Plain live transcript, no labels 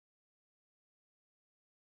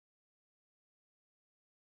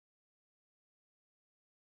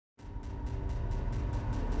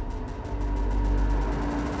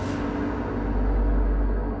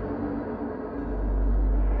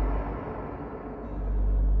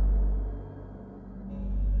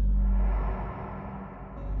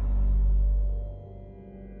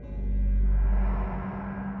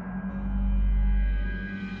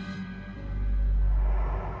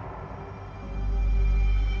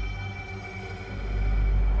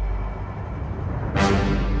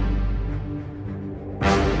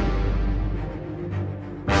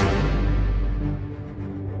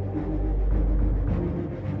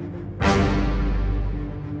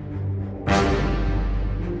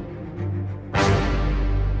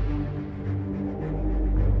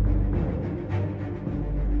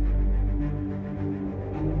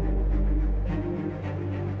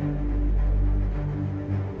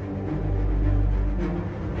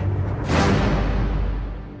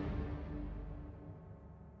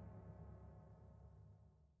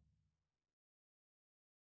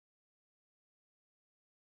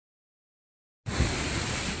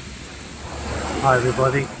Hi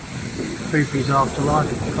everybody, Creepy's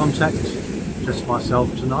Afterlife contact, just myself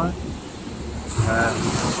tonight.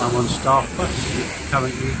 I'm on staff bus,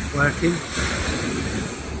 currently working.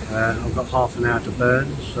 I've got half an hour to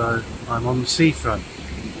burn, so I'm on the seafront.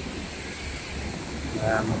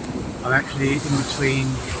 I'm actually in between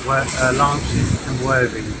Lancing and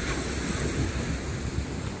Worthing.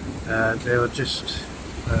 There are just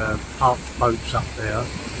parked boats up there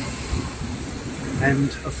and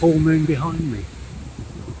a full moon behind me.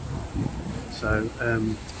 So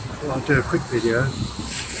I'll do a quick video.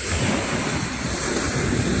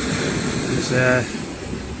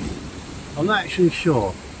 I'm not actually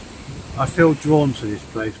sure. I feel drawn to this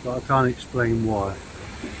place, but I can't explain why.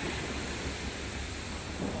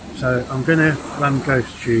 So I'm going to run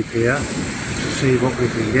Ghost Tube here to see what we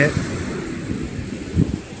can get.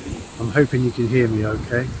 I'm hoping you can hear me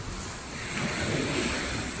okay.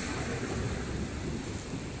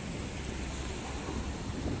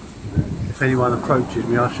 If anyone approaches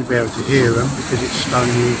me, I should be able to hear them because it's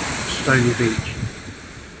stony beach.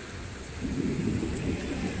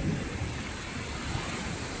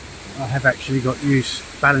 I have actually got used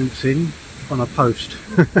balancing on a post.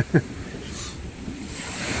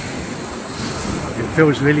 It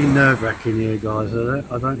feels really nerve-wracking here, guys.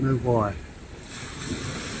 I don't know why.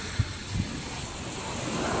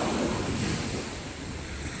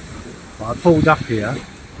 But I pulled up here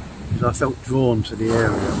because I felt drawn to the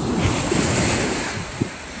area.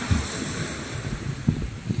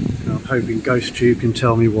 And I'm hoping Ghost Tube can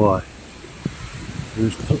tell me why. It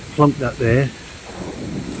was plunked up there.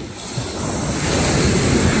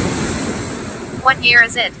 What year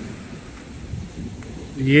is it?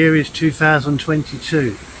 The year is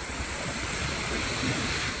 2022.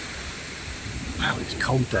 Wow, it's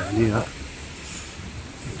cold down here. I'll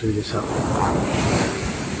do this up.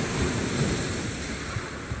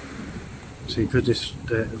 See, because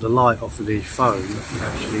the light off of the phone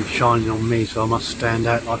actually shining on me, so I must stand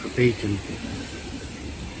out like a beacon.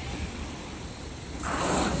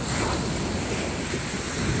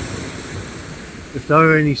 If there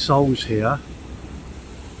are any souls here,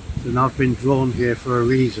 then I've been drawn here for a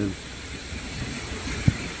reason.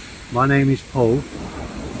 My name is Paul.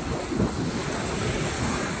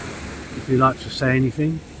 If you'd like to say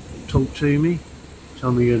anything, talk to me,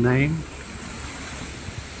 tell me your name.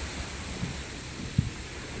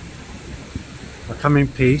 I come in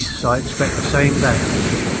peace, so I expect the same back.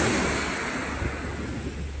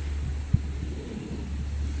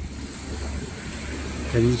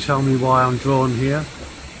 Can you tell me why I'm drawn here?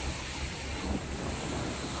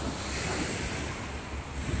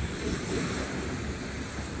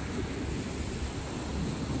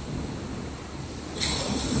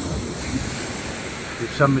 Did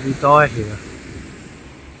somebody die here?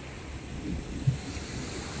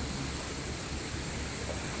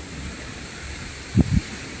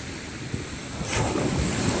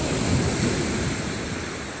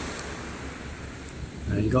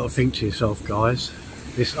 Now you've got to think to yourself, guys,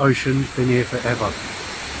 this ocean's been here forever.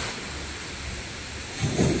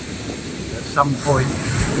 At some point,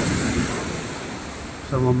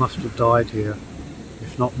 someone must have died here,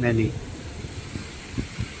 if not many.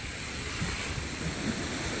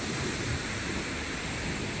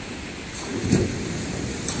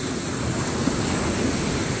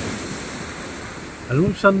 And all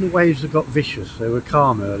of a sudden the waves have got vicious. They were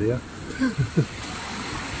calm earlier.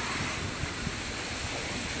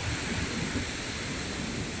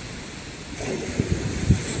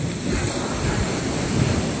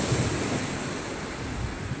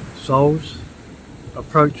 Souls,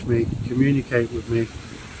 approach me, communicate with me.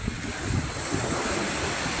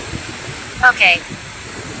 Okay.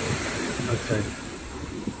 Okay.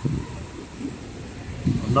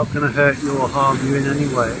 I'm not going to hurt you or harm you in any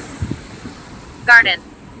way. Garden.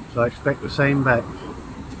 So I expect the same back.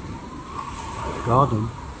 Garden.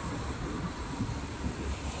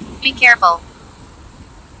 Be careful.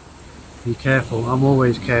 Be careful. I'm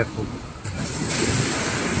always careful.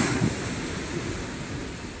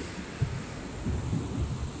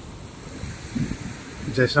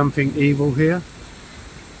 Is there something evil here?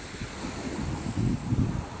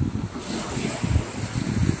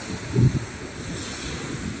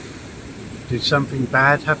 Did something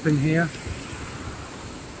bad happen here?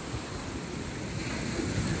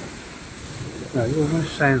 No, it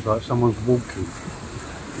almost sounds like someone's walking.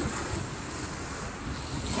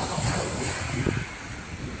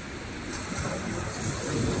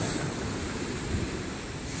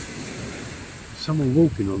 Someone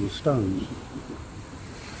walking on the stones.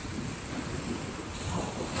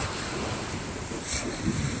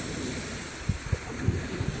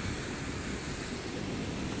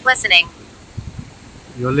 Listening.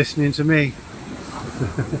 You're listening to me.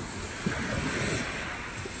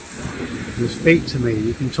 You speak to me.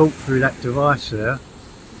 You can talk through that device there.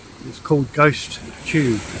 It's called Ghost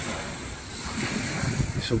Tube.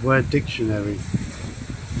 It's a word dictionary.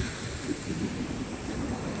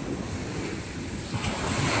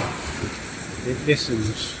 It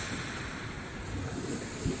listens.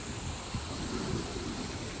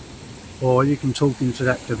 Or you can talk into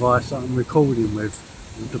that device that I'm recording with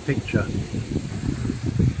the picture.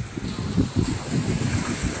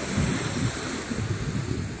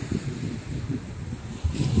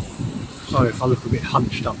 Sorry if I look a bit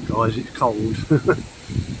hunched up, guys, it's cold. I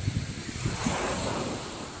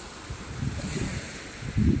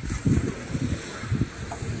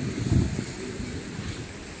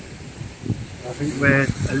think we're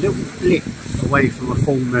a little blip away from a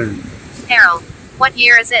full moon. Harold, what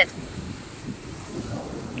year is it?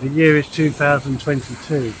 The year is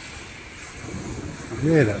 2022. I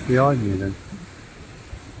hear that behind you then.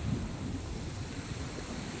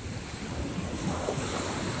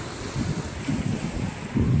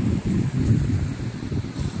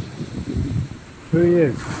 Who are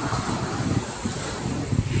you?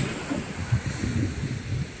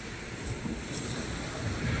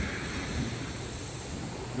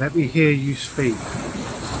 Let me hear you speak.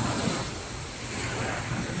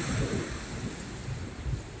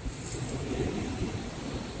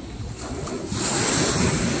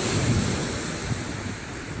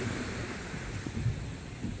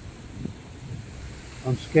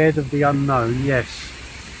 I'm scared of the unknown, yes,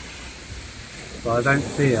 but I don't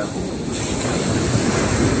fear.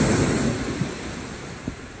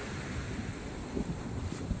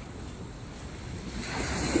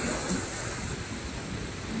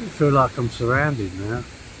 I feel like I'm surrounded now.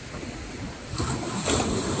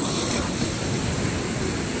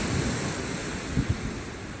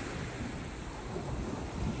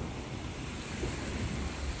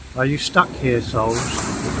 Are you stuck here, souls?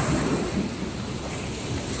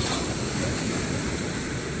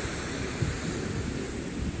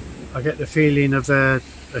 I get the feeling of a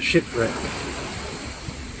shipwreck.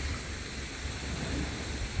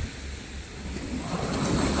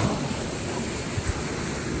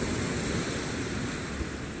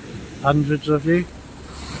 Hundreds of you?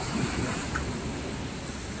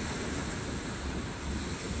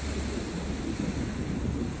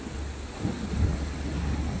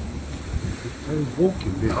 They're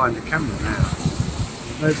walking behind the camera now.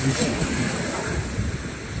 Nobody's there.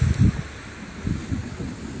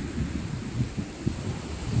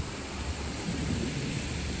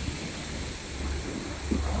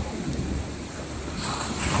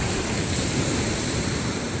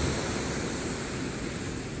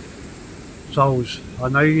 Souls, I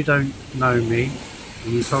know you don't know me,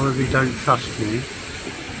 and you probably don't trust me,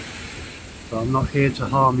 but I'm not here to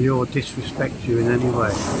harm you or disrespect you in any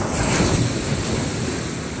way.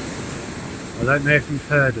 I don't know if you've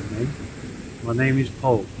heard of me. My name is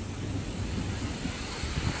Paul.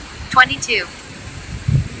 22.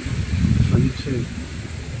 22.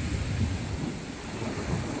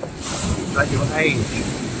 Is that your age?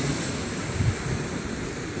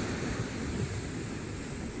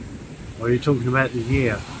 Or are you talking about the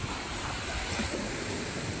year?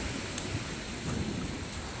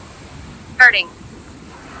 Hurting.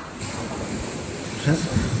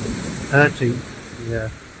 Hurting, yeah.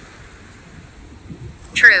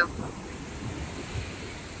 True.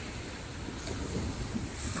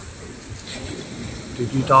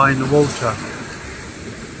 Did you die in the water?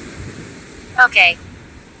 Okay.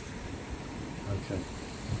 Okay.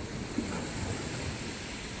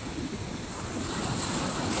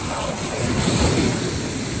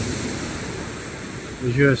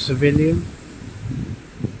 Was you a civilian?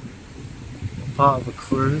 Part of a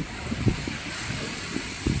crew?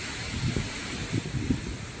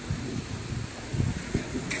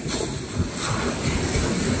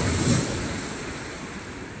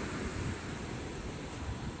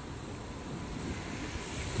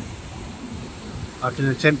 I can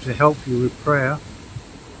attempt to help you with prayer.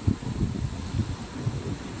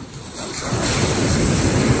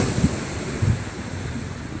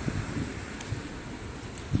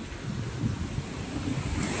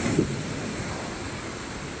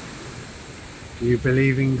 Do you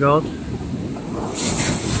believe in God? In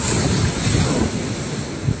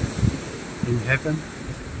heaven?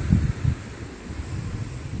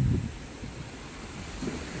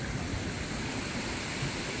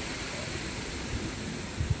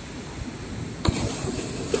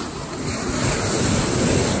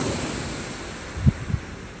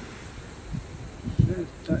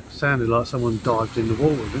 That sounded like someone dived in the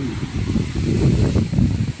water, didn't it?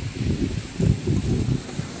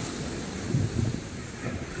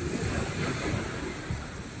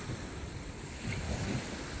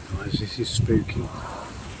 this is spooky.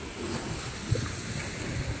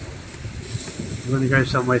 You want to go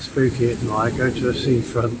somewhere spooky at night, go to a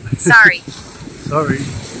seafront. Sorry. Sorry.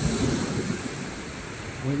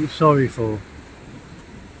 What are you sorry for?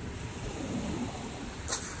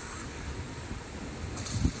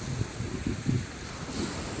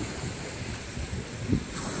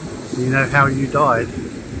 Do you know how you died?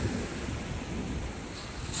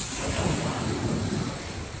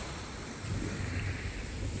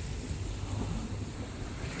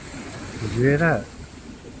 Did you hear that?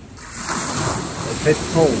 A head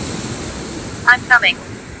cold. I'm coming.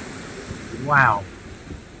 Wow.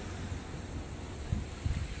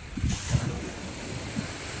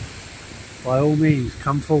 By all means,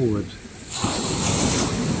 come forward.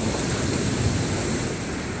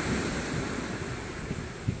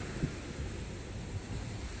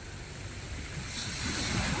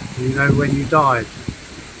 Do you know when you died?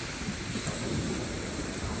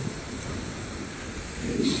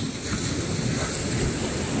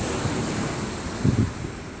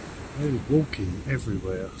 They're walking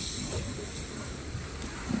everywhere.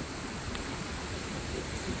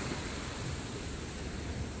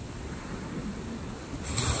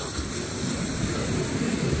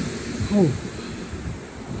 Oh.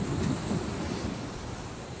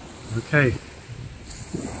 Okay.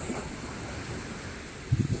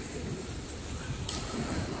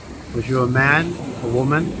 Was you a man, a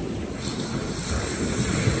woman,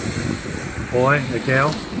 a boy, a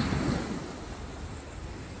girl,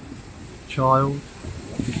 child?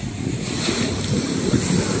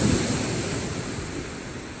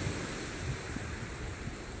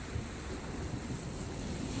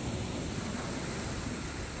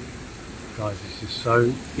 Guys, this is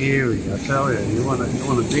so eerie, I tell you, you want to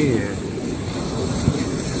be here.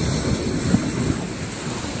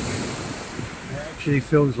 It actually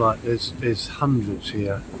feels like there's hundreds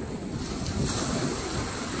here.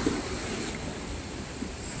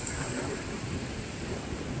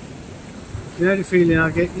 You know the feeling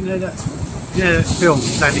I get, you know that film,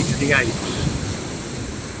 Planet of the Apes?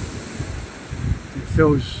 It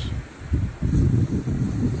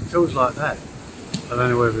feels like that. I don't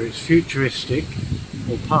know whether it's futuristic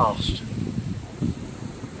or past.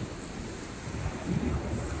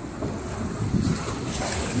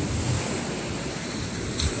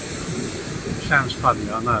 It sounds funny,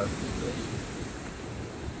 I know.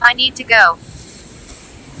 I need to go.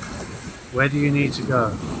 Where do you need to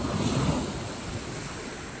go?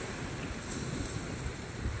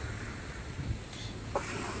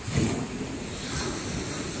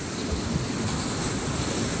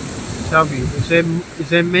 Tell me, is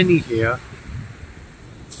there many here?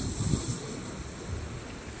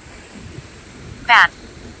 Pat.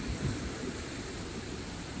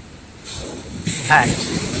 Pat.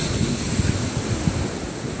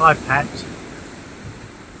 Hi, Pat.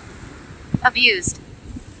 Abused.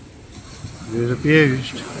 You was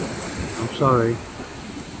abused. I'm sorry.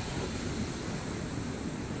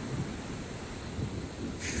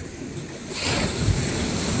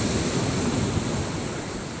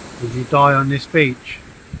 Did you die on this beach?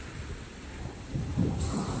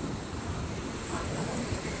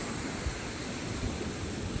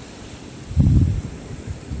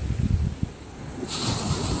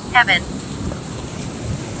 Heaven.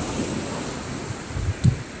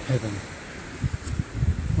 Heaven.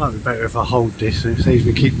 Might be better if I hold this and it saves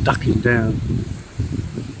me keep ducking down.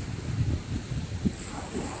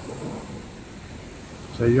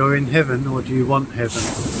 So you're in heaven, or do you want heaven?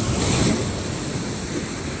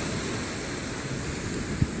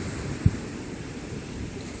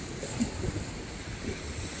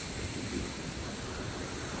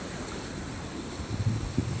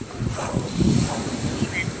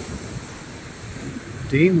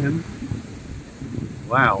 Demon?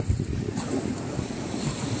 Wow.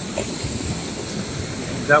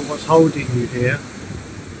 Is that what's holding you here?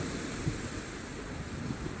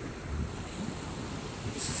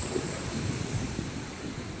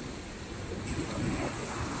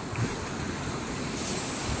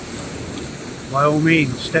 By all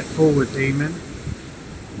means, step forward, demon.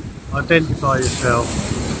 Identify yourself.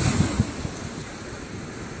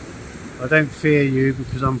 I don't fear you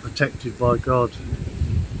because I'm protected by God.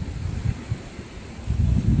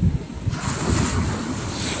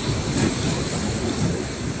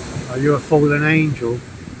 Are you a fallen angel?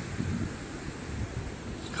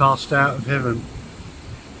 Cast out of heaven.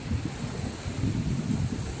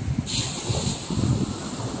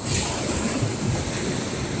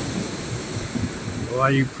 Or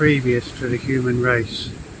are you previous to the human race?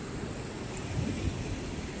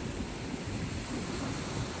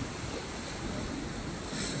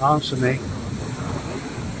 Answer me.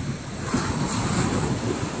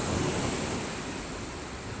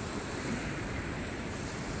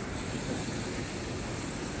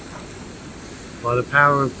 By the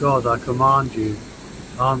power of God, I command you,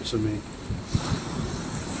 answer me.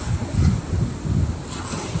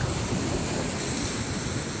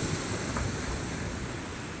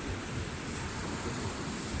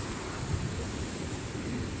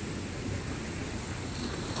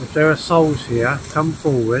 If there are souls here, come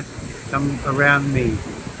forward, come around me.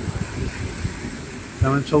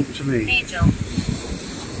 Come and talk to me. Angel.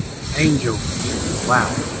 Angel.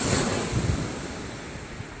 Wow.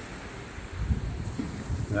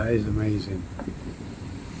 That is amazing.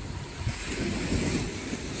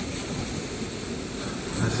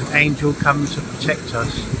 There's an angel come to protect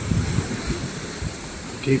us,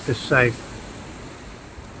 keep us safe.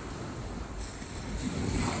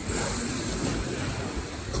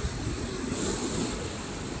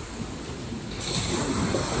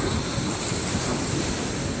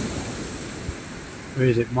 Who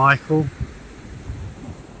is it, Michael?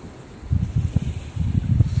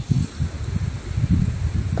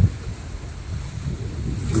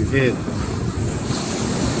 You did.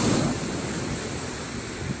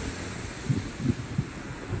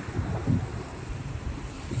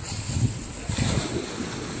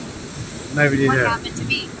 Maybe did What it. happened to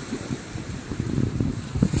me?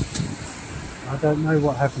 I don't know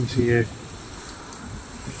what happened to you.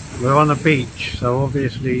 We're on a beach, so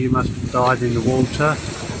obviously you must have died in the water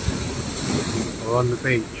or on the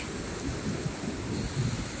beach.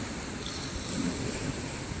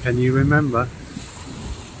 Can you remember?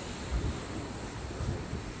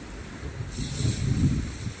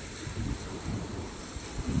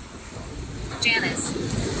 Janice.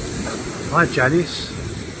 Hi Janice,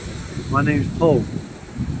 my name's Paul.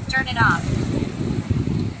 Turn it off.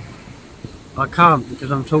 I can't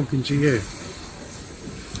because I'm talking to you.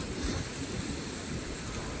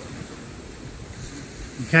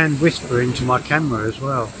 You can whisper into my camera as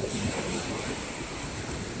well.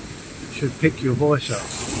 It should pick your voice up.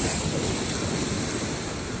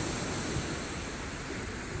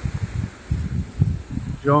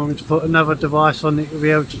 Do you want me to put another device on it to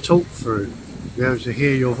be able to talk through? Be able to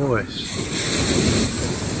hear your voice?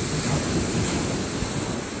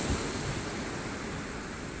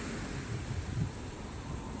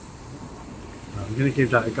 I'm going to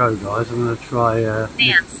give that a go, guys. I'm going to try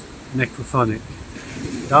Dance. Necrophonic.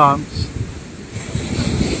 Dance.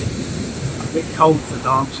 A bit cold for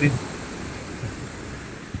dancing.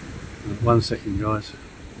 1 second, guys.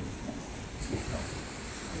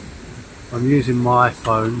 I'm using my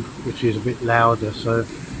phone, which is a bit louder, so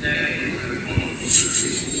you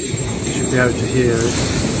should be able to hear it.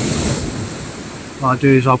 What I'll do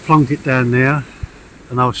is I'll plonk it down there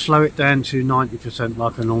and I'll slow it down to 90%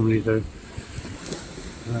 like I normally do.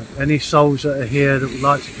 Any souls that are here that would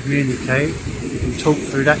like to communicate, you can talk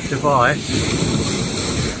through that device.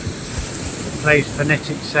 It plays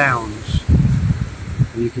phonetic sounds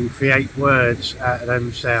and you can create words out of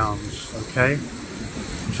them sounds, okay?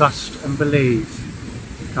 Trust and believe.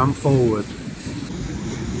 Come forward.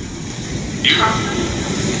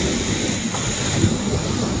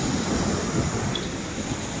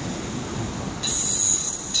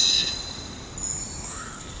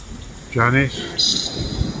 Janice?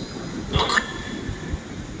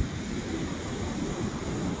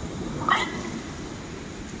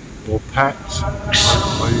 Or Pat?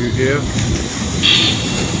 Are you here?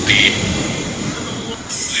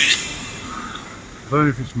 I don't know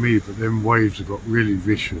if it's me, but them waves have got really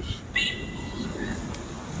vicious.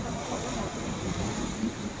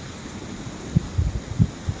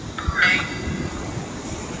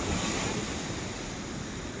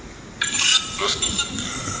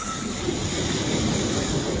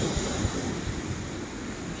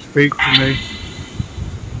 Speak to me.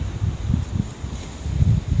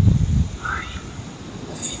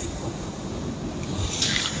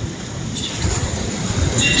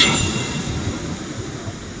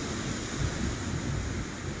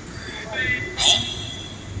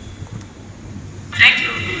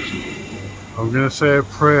 I'm going to say a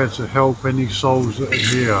prayer to help any souls that are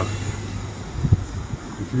here.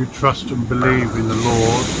 If you trust and believe in the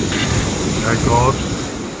Lord, our God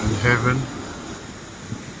and heaven,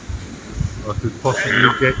 I could possibly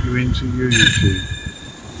get you into unity.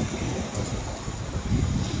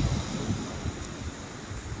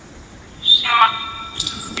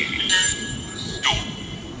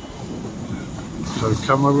 So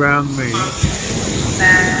come around me,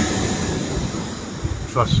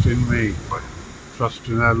 trust in me, trust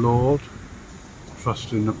in our Lord,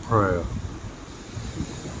 trust in the prayer.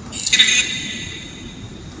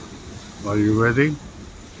 Are you ready?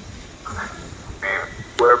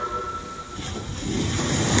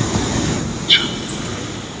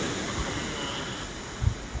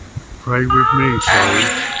 Pray with me, souls.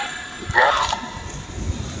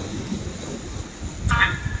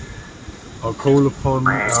 I call upon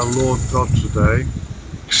our Lord God today.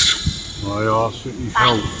 I ask that you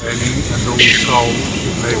help any and all souls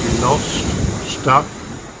that may be lost, stuck,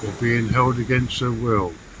 or being held against their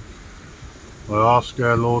will. I ask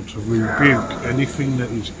our Lord to rebuke anything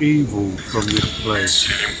that is evil from this place,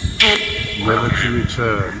 never to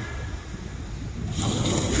return.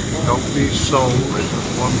 Help these souls at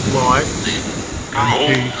one light and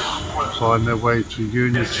peace find their way to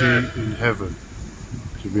unity in heaven,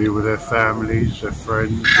 to be with their families, their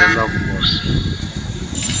friends, their loved ones.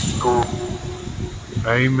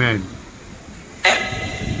 Amen.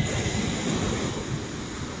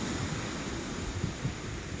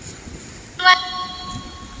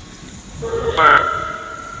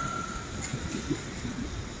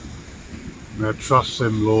 Now trust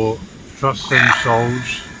them, Lord. Trust them,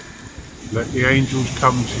 souls. Let the angels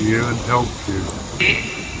come to you and help you.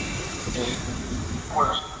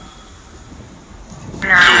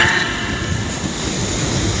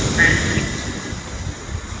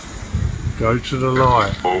 Go to the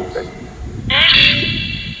light.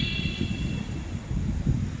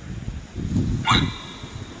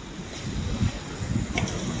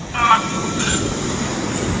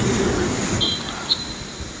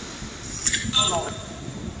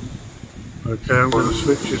 Okay, I'm going to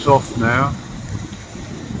switch this off now.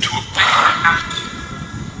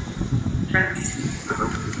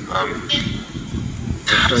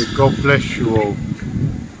 Okay, God bless you all.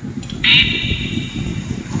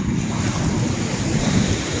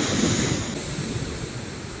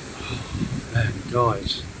 Man,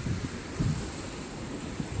 guys,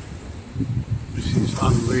 this is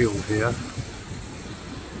unreal here.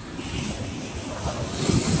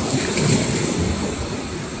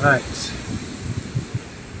 Right.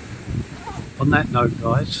 On that note,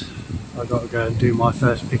 guys, I've got to go and do my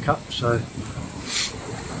first pickup, so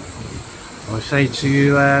I say to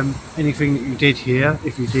you, anything that you did hear,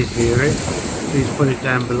 if you did hear it, please put it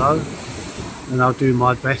down below, and I'll do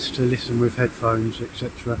my best to listen with headphones,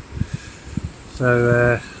 etc.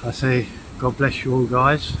 So I say God bless you all,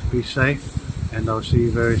 guys, be safe, and I'll see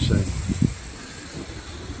you very soon.